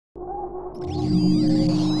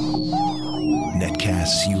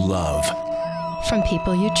Netcasts you love. From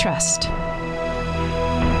people you trust.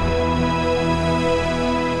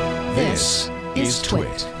 This is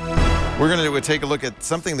Twit. We're going to take a look at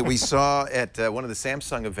something that we saw at one of the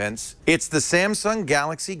Samsung events. It's the Samsung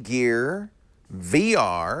Galaxy Gear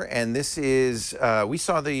VR, and this is, we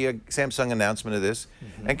saw the Samsung announcement of this,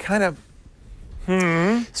 and kind of,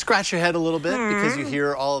 scratch your head a little bit because you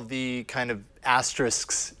hear all of the kind of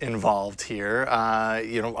asterisks involved here.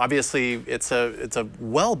 You know, obviously it's a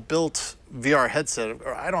well-built VR headset.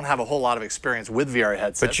 I don't have a whole lot of experience with VR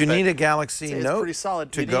headsets. but you need a Galaxy it's Note pretty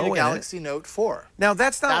solid. to You go need a in Galaxy it. Note 4. Now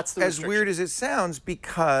that's not That's the as weird as it sounds,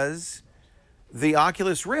 because the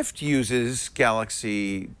Oculus Rift uses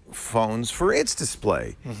Galaxy phones for its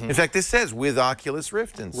display. In fact, this says with Oculus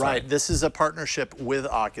Rift inside. Right. This is a partnership with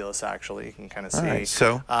Oculus, actually. You can kind of see. Right,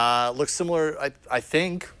 so looks similar, I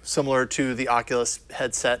think, similar to the Oculus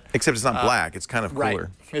headset. except it's not black. It's kind of cooler. Right.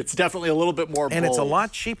 It's definitely a little bit more bold. And it's a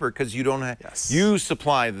lot cheaper because you don't have, Yes. you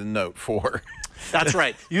supply the Note 4. That's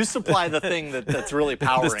right. You supply the thing that's really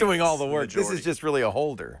powering. That's doing all the work. This majority. is just really a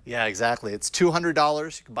holder. Yeah, exactly. It's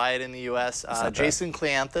 $200. You can buy it in the U.S. Jason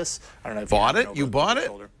Cleanthus, I don't know if Bought you it? have You bought it?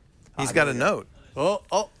 shoulder. He's got a Note.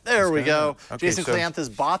 Oh, there we go. Okay, Jason so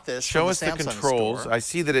Cleanthus bought this Show from us the the Samsung controls. store. I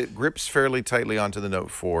see that it grips fairly tightly onto the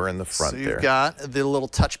Note 4 in the front So there. you've got the little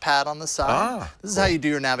touchpad on the side. Ah, this is how you do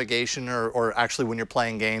your navigation, or actually when you're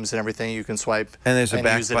playing games and everything, you can swipe And there's a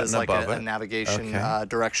back use it button as like above a it. navigation Okay.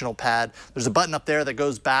 directional pad. There's a button up there that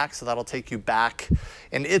goes back, so that'll take you back.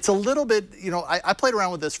 And it's a little bit, you know, I played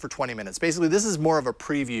around with this for 20 minutes. Basically, this is more of a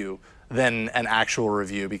preview than an actual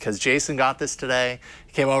review, because Jason got this today.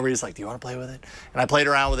 He came over, he's like, do you want to play with it? And I played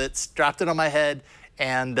around with it, strapped it on my head,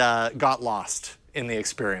 and got lost in the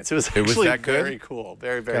experience. It was actually that good? very cool.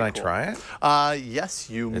 Very, very Can cool. I try it? Yes,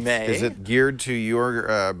 you may. Is it geared to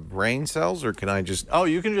your brain cells, or can I just... Oh,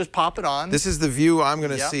 you can just pop it on. This is the view I'm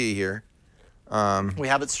going to Yep. see here. We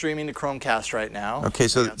have it streaming to Chromecast right now. Okay,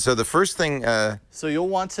 so the first thing... So you'll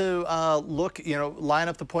want to look, you know, line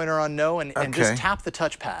up the pointer on no and just Okay. tap the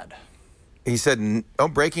touchpad. he said, oh,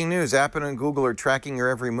 breaking news, Apple and Google are tracking your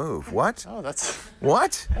every move. What? Oh, that's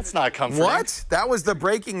What? not comforting. What? That was the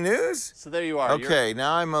breaking news? So there you are. Okay,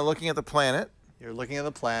 now I'm looking at the planet. You're looking at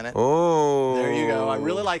the planet. Oh. There you go. I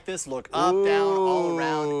really like this. Look up, down, all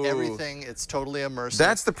around, everything. It's totally immersive.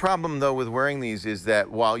 That's the problem, though, with wearing these, is that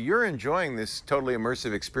while you're enjoying this totally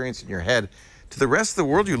immersive experience in your head, to the rest of the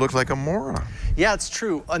world, you look like a moron. Yeah, it's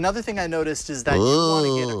true. Another thing I noticed is that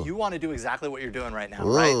you want to do exactly what you're doing right now,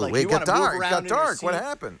 Whoa, right? Like wait, you it want got to move dark. It around got in your dark. What seat.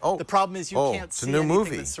 happened? Oh. The problem is you can't it's a see new anything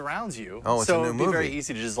movie. that surrounds you. Oh, it's so a new it'd be very movie.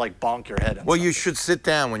 easy to just like bonk your head. Well, you should sit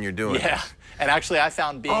down when you're doing it. Yeah, and actually I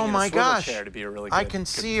found being Oh in my a swivel gosh. chair to be a really good. I can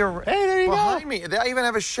see a Hey, there you behind go. me. I even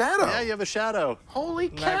have a shadow. Yeah, you have a shadow. Holy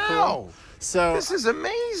Isn't that cow. cool? So This is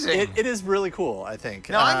amazing. it is really cool, I think.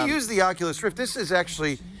 Now, I've used the Oculus Rift. This is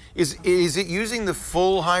actually, is it using the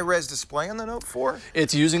full high-res display on the Note 4?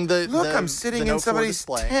 It's using the Look, the, I'm sitting the in Note 4 somebody's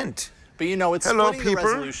display. tent. But you know, it's Hello, splitting the people.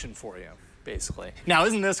 resolution for you, basically. Now,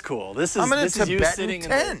 isn't this cool? This is I'm in a this is you Tibetan sitting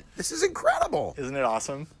tent. This is incredible. Isn't it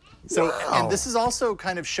awesome? So, Wow. and this is also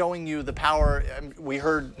kind of showing you the power. We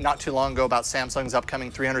heard not too long ago about Samsung's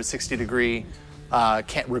upcoming 360-degree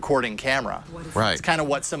recording camera. Right. It's kind of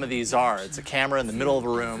what some of these are. It's a camera in the middle of a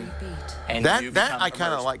room, and you That become I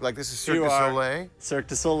kind of immersed. like this is Cirque You du are Soleil. Cirque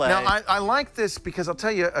du Soleil. Now, I like this because I'll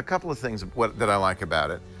tell you a couple of things that I like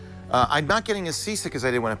about it. I'm not getting as seasick as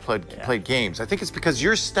I did when I played games. I think it's because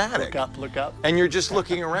you're static. look up. And you're just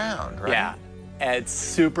looking around, right? Yeah. It's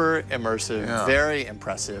super immersive, Yeah. very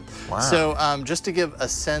impressive. Wow. So just to give a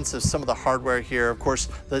sense of some of the hardware here, of course,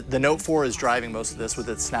 the Note 4 is driving most of this with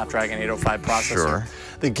its Snapdragon 805 processor. Sure.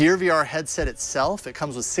 The Gear VR headset itself, it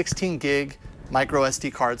comes with 16 gig micro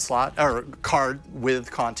SD card slot, or card with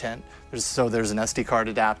content. So there's an SD card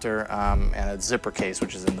adapter and a zipper case,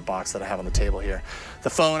 which is in the box that I have on the table here. The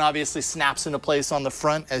phone obviously snaps into place on the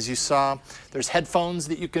front, as you saw. There's headphones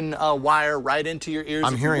that you can wire right into your ears.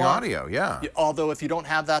 I'm if you hearing want. audio, yeah. Although if you don't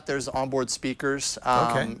have that, there's onboard speakers,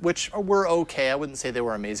 which were okay. I wouldn't say they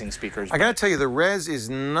were amazing speakers. I got to tell you, the res is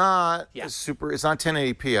not Yeah. super. It's not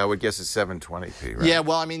 1080p. I would guess it's 720p, right? Yeah,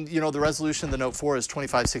 well, I mean, you know, the resolution of the Note 4 is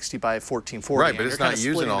 2560 by 1440. Right, and but you're it's kinda not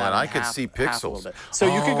using splitting all that. in I could half- see half a pixels. little bit. So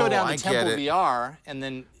you could go down Oh, to I Temple get it. VR and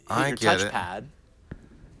then I hit your get it. touchpad.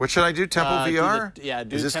 What should I do? Temple do VR? the- yeah,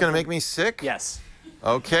 do Is this Temple- going to make me sick? Yes.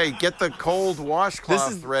 Okay, get the cold washcloth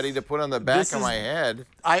This is- ready to put on the back this of is- my head.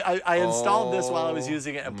 I installed this while I was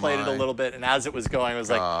using it and played it a my little bit, and as it was going, I was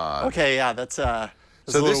like, God. okay, yeah, that's a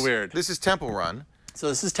So little weird. This is Temple Run. So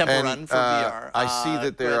this is Temple Run for VR. I see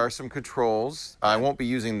that there are some controls. I won't be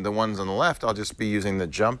using the ones on the left. I'll just be using the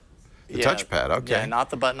jump The touchpad, okay. Yeah, not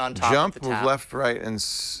the button on top. Jump, the move tap. left, right, and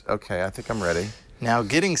okay, I think I'm ready. Now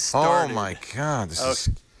getting started. Oh my God, this is.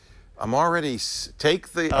 I'm already. Take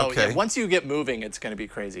the. Oh, okay. yeah. Once you get moving, it's going to be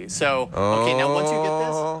crazy. So, okay, now once you get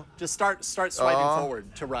Oh. this, just start swiping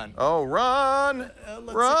forward to run. Oh, run!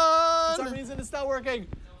 Run! For some reason, it's not working.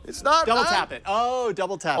 It's not. Double tap it. Oh,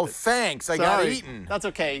 double tap it. Oh, thanks. I Sorry. got eaten. That's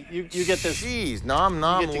okay. You get this. Jeez, nom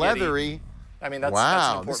leathery. I mean, that's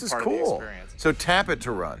Wow, an this important is part of the cool. experience. So tap it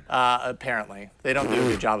to run. Apparently, they don't do a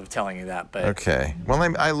good job of telling you that, but Okay. Well,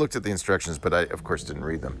 I looked at the instructions, but I, of course, didn't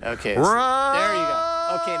read them. okay. Run! There you go.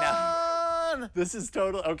 Okay, now this is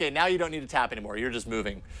total. Okay, now you don't need to tap anymore. You're just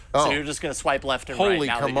moving. Oh. So you're just going to swipe left and Holy right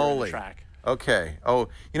now that you're on the camole. track. Okay. Oh,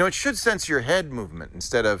 you know, it should sense your head movement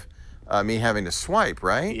instead of me having to swipe,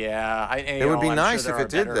 right? Yeah, It would be nice if it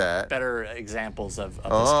did that. Better examples of this.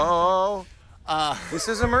 Oh. This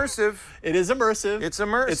is immersive. It is immersive. It's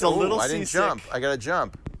immersive. It's a little I didn't seasick. jump. I got to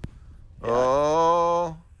jump.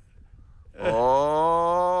 Oh.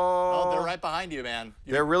 Oh, they're right behind you, man.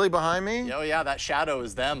 They're really behind me? Oh yeah, that shadow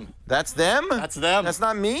is them. That's them? That's them. That's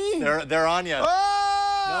not me? They're on you.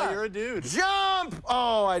 Oh! No, you're a dude. Jump!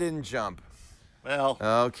 Oh, I didn't jump. Well,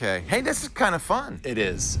 Okay. Hey, this is kind of fun. it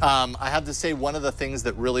is. I have to say one of the things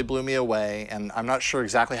that really blew me away, and I'm not sure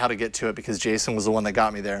exactly how to get to it because Jason was the one that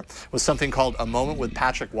got me there, was something called A Moment with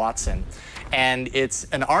Patrick Watson. And it's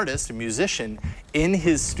an artist, a musician, in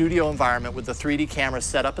his studio environment with the 3D camera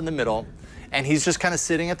set up in the middle. And he's just kind of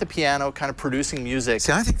sitting at the piano, kind of producing music.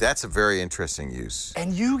 See, I think that's a very interesting use.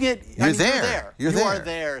 And you get, You're there. You You're are there.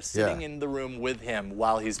 there sitting Yeah. in the room with him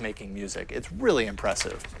while he's making music. It's really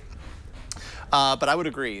impressive. But I would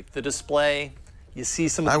agree. The display, you see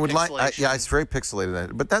some of the pixelation. Yeah, it's very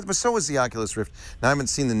pixelated. But so is the Oculus Rift. Now, I haven't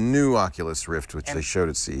seen the new Oculus Rift, which they showed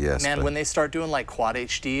at CES. Man, but when they start doing like quad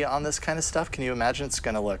HD on this kind of stuff, can you imagine it's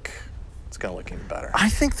gonna look even better? I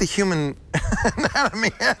think the human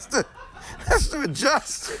anatomy has to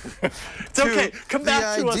adjust. It's okay. Come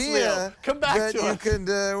back to us, Leo. Come back that to you us. could,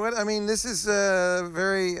 what? I mean, this is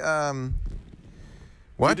very.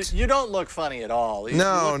 What? You don't look funny at all. You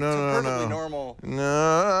No, look no. perfectly normal. No.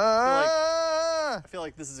 I feel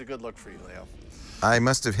like this is a good look for you, Leo. I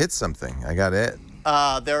must have hit something. I got it.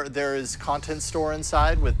 There is content store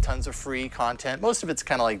inside with tons of free content. Most of it's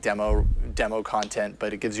kind of like demo content,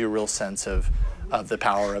 but it gives you a real sense of the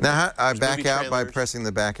power of it. Now, I There's back movie out by trailers. pressing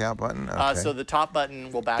the back out button? Okay. So the top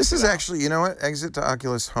button will back This you is out. actually, you know what? Exit to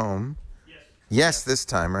Oculus Home. Yes, this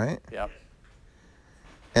time, right? Yep.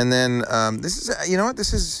 And then this is, you know what?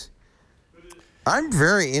 This is, I'm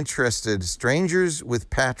very interested. Strangers with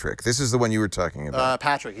Patrick. This is the one you were talking about.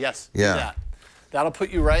 Patrick, yes. do Yeah. that. That'll put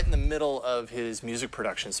you right in the middle of his music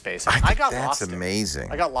production space. I think got that's lost in it.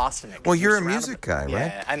 amazing. I got lost in it. Well, 'cause you're a surrounded music by- guy, right?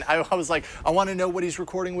 Yeah, and I was like, I want to know what he's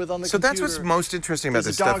recording with on the So computer. that's what's most interesting about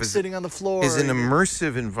There's this a dog stuff is sitting on the floor. is an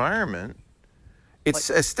immersive environment. It's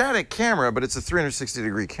a static camera, but it's a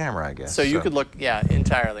 360-degree camera, I guess. So you could look, yeah,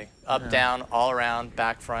 entirely. Up, down, all around,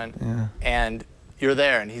 back, front. And you're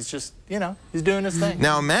there, and he's just, he's doing his thing.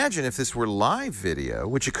 Now imagine if this were live video,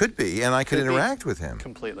 which it could be, and I could interact with him.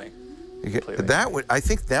 Completely. That would, I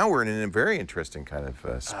think now we're in a very interesting kind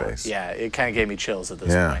of space. Yeah, it kind of gave me chills at this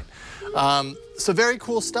Yeah. point. So very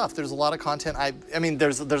cool stuff. There's a lot of content. I mean,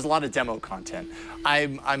 there's a lot of demo content.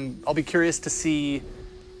 I'll be curious to see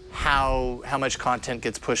how much content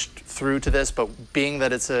gets pushed through to this, but being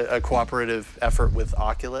that it's a cooperative effort with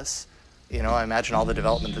Oculus, I imagine all the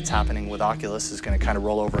development that's happening with Oculus is going to kind of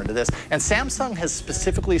roll over into this. And Samsung has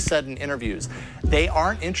specifically said in interviews they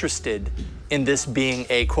aren't interested in this being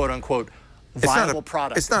a quote-unquote viable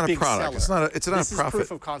product. It's not a big product. seller. It's not a This is profit.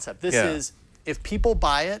 proof of concept. This is, if people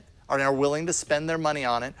buy it and are willing to spend their money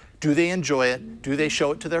on it, do they enjoy it? Do they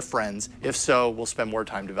show it to their friends? If so, we'll spend more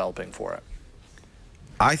time developing for it.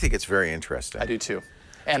 I think it's very interesting. I do too.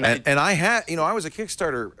 And I had, I was a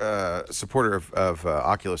Kickstarter supporter of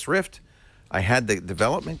Oculus Rift. I had the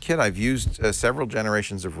development kit. I've used several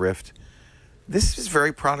generations of Rift. This is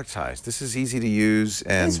very productized. This is easy to use,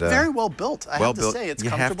 and it's very well built. I have to say, it's you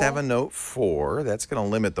comfortable. have to have a Note 4. That's going to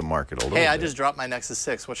limit the market a little bit. Hey, I just dropped my Nexus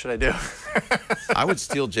 6. What should I do? I would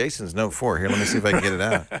steal Jason's Note 4. Here, let me see if I can get it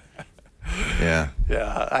out. Yeah.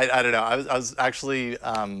 Yeah, I don't know. I was actually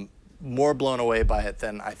more blown away by it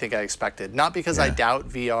than I think I expected. Not because I doubt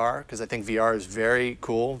VR, because I think VR is very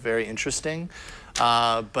cool, very interesting.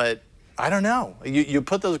 But I don't know. You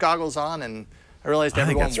put those goggles on, and I realized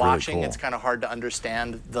everyone that's really watching, cool. it's kind of hard to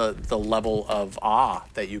understand the level of awe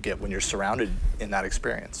that you get when you're surrounded in that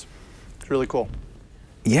experience. It's really cool.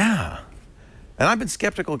 Yeah. And I've been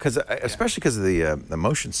skeptical, especially because of the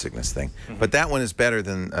motion sickness thing. But that one is better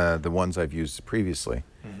than the ones I've used previously.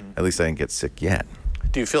 At least I didn't get sick yet.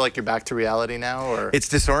 Do you feel like you're back to reality now, or? It's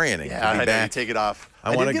disorienting. Yeah, to I be know, you back. take it off.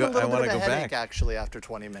 I want to go. I want to go back back. Actually, after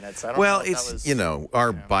 20 minutes. I don't Well, know if that it's was, you know,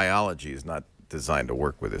 our biology is not designed to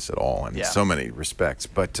work with us at all in Yeah. so many respects.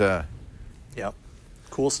 But Yep.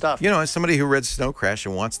 Cool stuff. you know, as somebody who read Snow Crash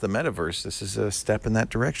and wants the metaverse, this is a step in that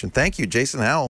direction. Thank you, Jason Howell.